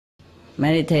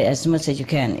Meditate as much as you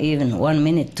can, even 1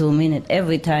 minute, 2 minutes,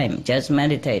 every time. Just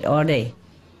meditate all day.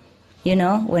 You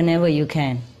know, whenever you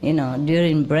can. You know,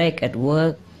 during break at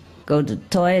work, go to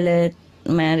toilet,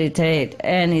 meditate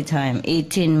anytime.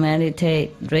 Eating,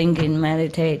 meditate. Drinking,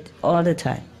 meditate. All the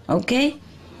time. Okay?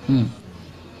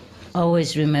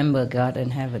 Always remember God in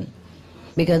heaven.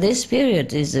 Because this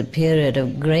period is a period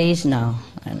of grace now.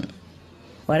 And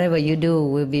whatever you do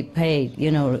will be paid,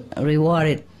 you know,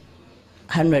 rewarded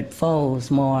 100-fold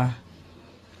more.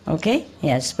 Okay?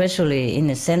 Yeah, especially in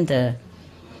the center,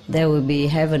 there will be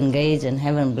heaven gates and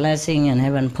heaven blessing and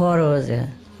heaven portals.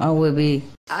 All will be.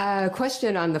 A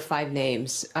question on the 5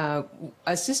 names.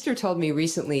 A sister told me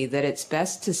recently that it's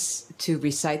best to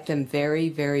recite them very,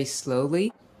 very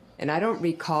slowly. And I don't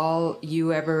recall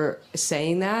you ever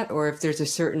saying that, or if there's a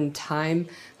certain time,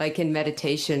 like in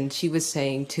meditation, she was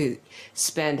saying to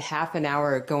spend half an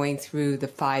hour going through the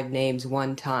 5 names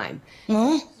one time.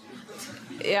 Yeah,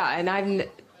 and I've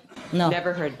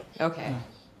never heard. Okay. No.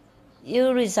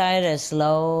 You recite as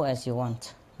slow as you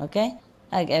want, okay?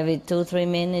 Like every 2-3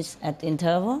 minutes at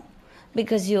interval,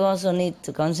 because you also need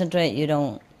to concentrate. You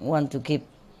don't want to keep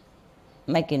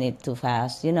making it too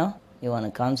fast, you know? You want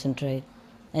to concentrate.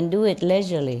 And do it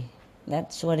leisurely.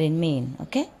 That's what it means,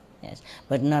 okay? Yes,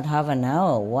 but not half an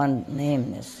hour, one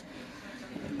name. Yes.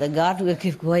 The God will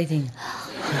keep waiting.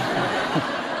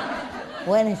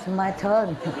 When is my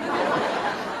turn?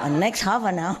 And next half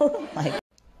an hour?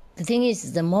 The thing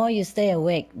is, the more you stay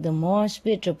awake, the more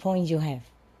spiritual points you have.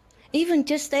 Even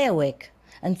just stay awake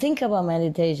and think about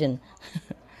meditation.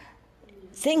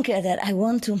 Think that I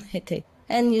want to meditate.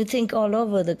 And you think all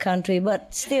over the country,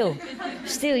 but still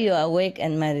you are awake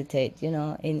and meditate. You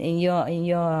know, in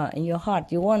your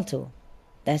heart, you want to.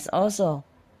 That's also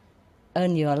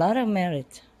earn you a lot of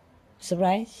merit.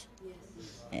 Surprise? Yes.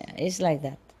 Yeah, it's like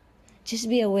that. Just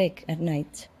be awake at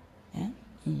night. Yeah.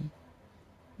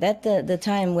 That's the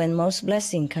time when most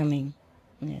blessing coming.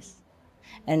 Yes.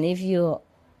 And if you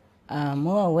are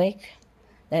more awake,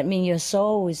 that means your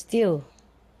soul is still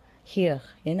here.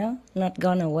 You know, not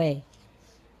gone away.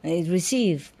 It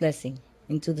receives blessing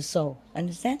into the soul.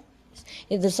 Understand?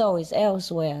 If the soul is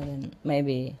elsewhere, then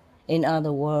maybe in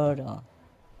other world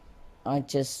or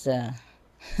just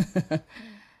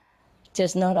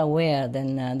just not aware,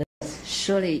 then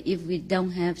surely if we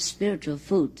don't have spiritual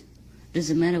food,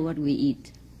 doesn't matter what we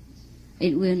eat,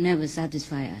 it will never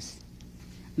satisfy us,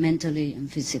 mentally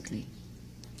and physically.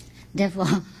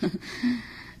 Therefore,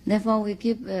 we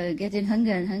keep getting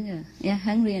hungry and hungry. Yeah,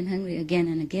 hungry and hungry again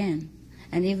and again.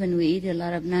 And even we eat a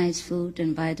lot of nice food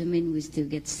and vitamin, we still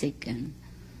get sick and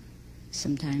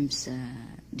sometimes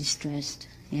distressed,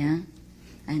 yeah,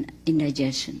 and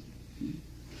indigestion.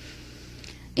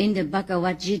 In the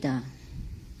Bhagavad Gita,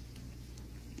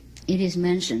 it is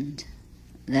mentioned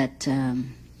that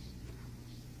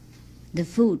the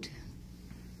food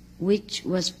which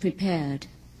was prepared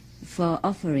for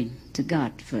offering to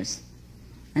God first,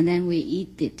 and then we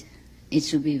eat it, it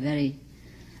should be very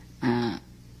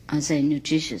I'll say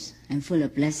nutritious and full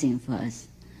of blessing for us.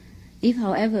 If,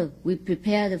 however, we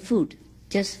prepare the food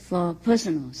just for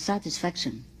personal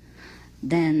satisfaction,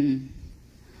 then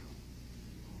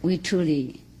we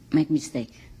truly make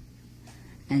mistake.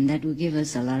 And that will give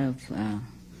us a lot of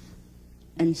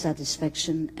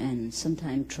unsatisfaction and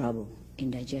sometimes trouble,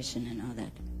 indigestion and all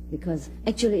that. Because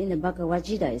actually in the Bhagavad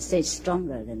Gita it says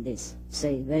stronger than this,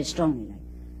 say very strongly, like,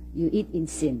 you eat in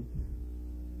sin.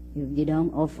 You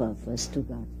don't offer first to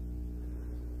God.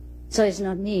 So it's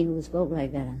not me who spoke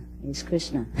like that. It's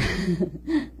Krishna.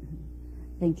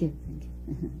 Thank you.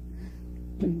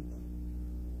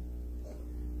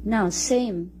 Now,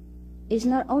 same is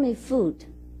not only food.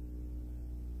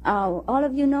 All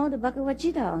of you know the Bhagavad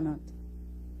Gita or not?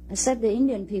 Except the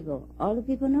Indian people. All the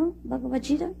people know Bhagavad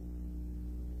Gita?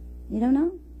 You don't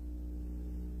know?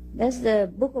 That's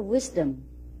the book of wisdom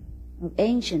of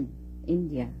ancient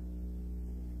India.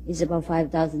 It's about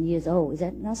 5,000 years old. Is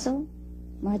that not so,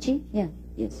 Maji? Yeah,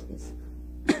 yes.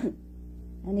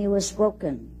 And it was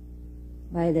spoken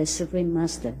by the Supreme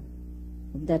Master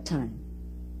of that time,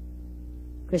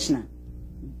 Krishna,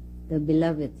 the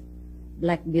beloved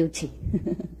black beauty.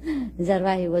 Is that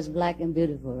right? He was black and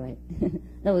beautiful, right?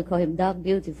 No, we call him dark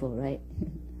beautiful, right?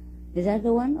 Is that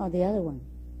the one or the other one?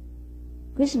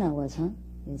 Krishna was, huh?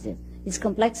 Yes. His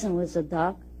complexion was so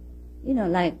dark, you know,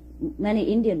 like many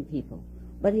Indian people.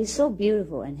 But he's so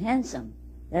beautiful and handsome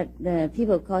that the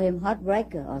people call him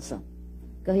heartbreaker also,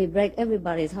 because he breaks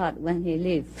everybody's heart when he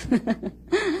lives.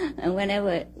 And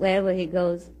wherever he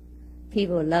goes,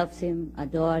 people love him,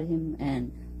 adore him,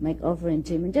 and make offering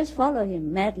to him, and just follow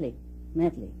him madly.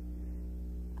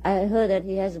 I heard that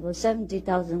he has about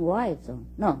 70,000 wives. Or,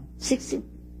 no,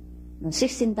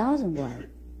 16,000 wives.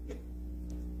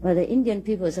 Well, the Indian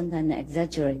people sometimes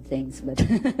exaggerate things, but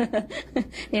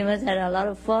he must have a lot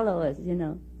of followers,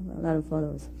 a lot of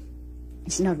followers.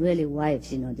 It's not really wives,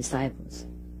 disciples.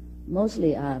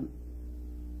 Mostly are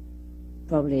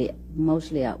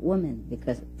women,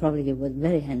 because probably he was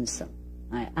very handsome.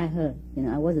 I heard,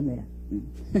 I wasn't there.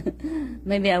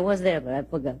 Maybe I was there, but I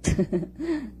forgot.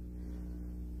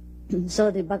 So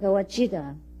the Bhagavad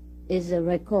Gita is a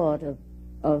record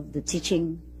of the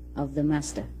teaching of the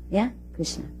Master,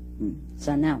 Krishna.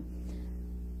 So now,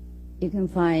 you can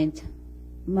find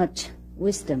much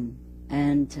wisdom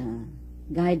and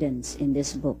guidance in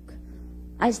this book.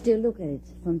 I still look at it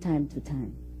from time to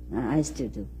time. I still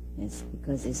do, yes,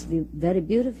 because it's very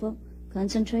beautiful,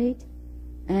 concentrate,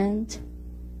 and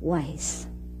wise.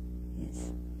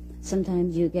 Yes.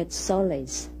 Sometimes you get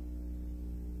solace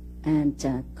and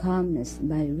calmness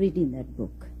by reading that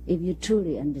book. If you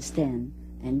truly understand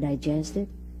and digest it,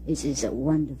 it is a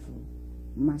wonderful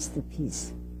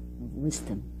masterpiece of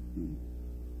wisdom.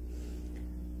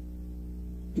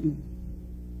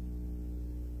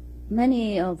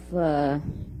 Many of the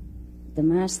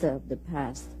master of the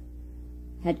past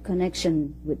had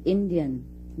connection with Indian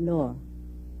law.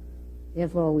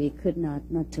 Therefore, we could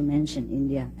not to mention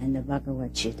India and the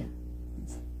Bhagavad Gita.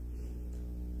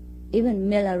 Even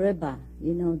Milarepa,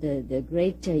 the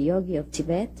great yogi of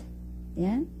Tibet,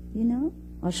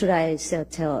 Or should I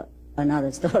tell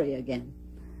another story again?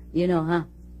 The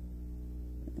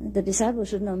disciples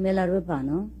should know Milarepa,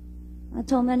 no? I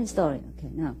told many stories. Okay,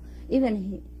 now,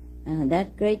 even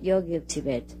that great yogi of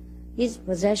Tibet, his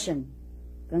possession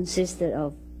consisted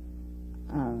of,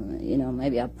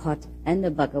 maybe a pot and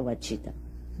the Bhagavad Gita.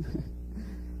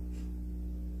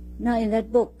 Now, in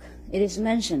that book, it is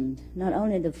mentioned not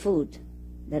only the food,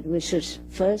 that we should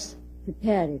first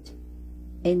prepare it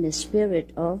in the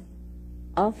spirit of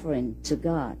offering to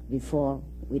God before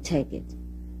we take it.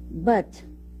 But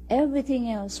everything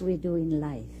else we do in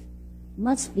life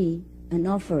must be an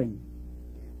offering,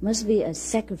 must be a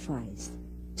sacrifice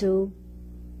to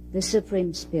the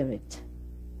Supreme Spirit.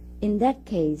 In that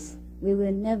case, we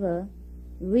will never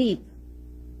reap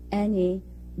any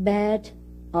bad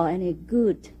or any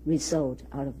good result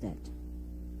out of that.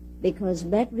 Because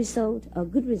bad result or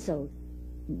good result,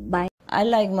 I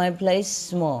like my place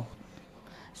small,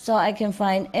 so I can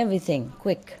find everything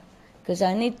quick. Because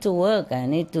I need to work, I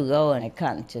need to go, and I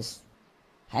can't just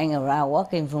hang around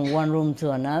walking from one room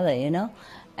to another, And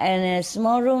in a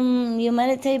small room, you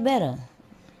meditate better,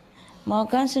 more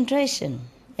concentration,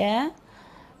 And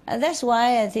that's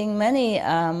why I think many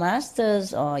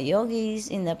masters or yogis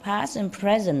in the past and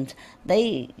present,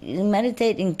 they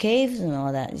meditate in caves and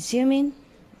all that. You see what I mean?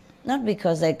 Not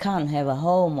because they can't have a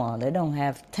home or they don't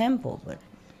have temple, but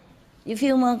you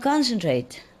feel more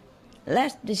concentrate,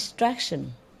 less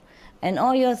distraction, and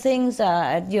all your things are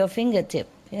at your fingertip,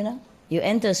 You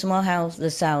enter a small house, the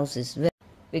sound is very...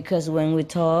 Because when we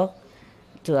talk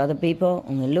to other people,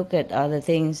 when we look at other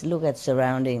things, look at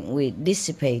surrounding, we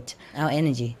dissipate our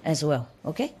energy as well,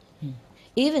 okay?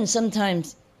 Even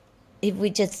sometimes, if we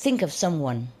just think of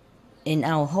someone in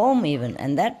our home even,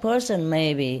 and that person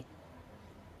may be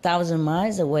 1,000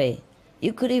 miles away,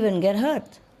 you could even get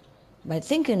hurt by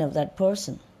thinking of that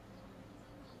person.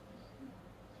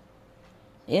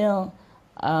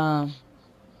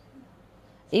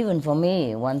 Even for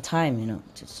me, one time,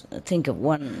 just think of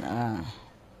one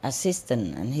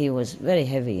assistant, and he was very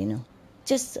heavy,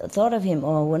 Just thought of him,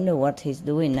 I wonder what he's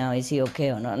doing now, is he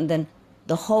okay or not? And then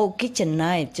the whole kitchen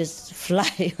knife just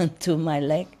fly onto my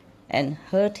leg and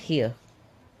hurt here.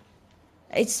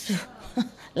 It's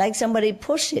like somebody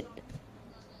push it.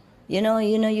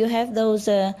 You have those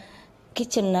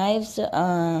kitchen knives,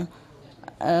 a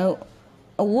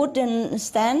wooden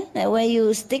stand where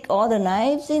you stick all the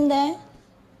knives in there.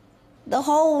 The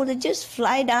whole, they just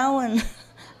fly down and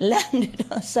landed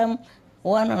on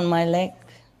someone on my leg,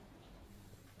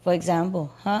 for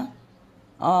example,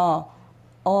 Or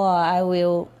I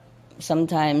will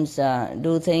sometimes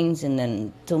do things and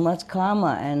then too much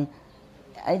karma, and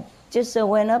I just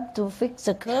went up to fix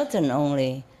a curtain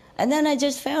only. And then I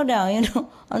just fell down,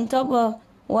 on top of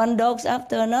one dog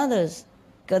after another's.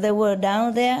 Because they were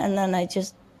down there, and then I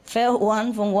just fell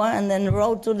one from one and then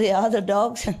rolled to the other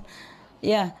dogs. And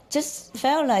just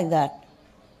fell like that.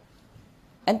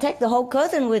 And take the whole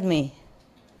curtain with me.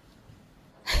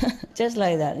 Just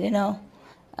like that,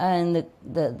 And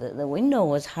the window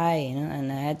was high,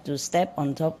 and I had to step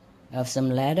on top of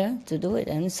some ladder to do it.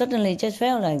 And suddenly it just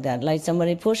fell like that, like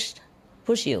somebody push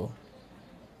you.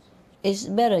 It's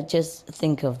better just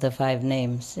think of the 5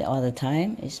 names all the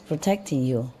time. It's protecting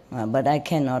you. But I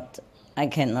cannot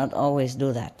always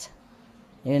do that.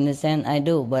 You understand? I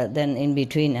do, but then in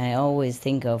between I always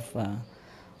think of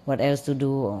what else to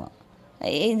do.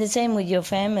 It's the same with your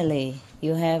family.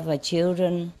 You have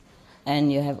children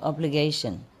and you have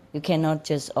obligation. You cannot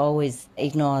just always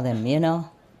ignore them, you know?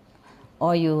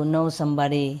 Or you know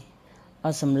somebody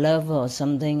or some lover or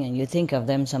something and you think of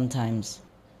them sometimes.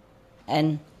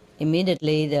 And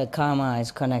immediately the karma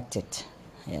is connected,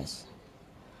 yes.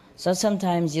 So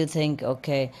sometimes you think,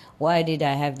 okay, why did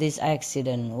I have this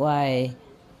accident? Why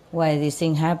this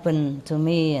thing happened to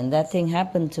me and that thing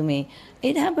happened to me?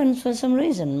 It happens for some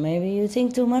reason. Maybe you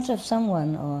think too much of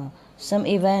someone or some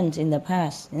event in the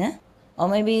past, yeah? Or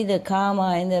maybe the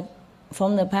karma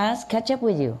from the past catch up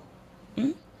with you.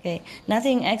 Okay,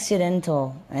 nothing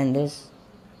accidental in this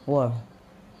world.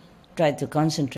 Try to concentrate.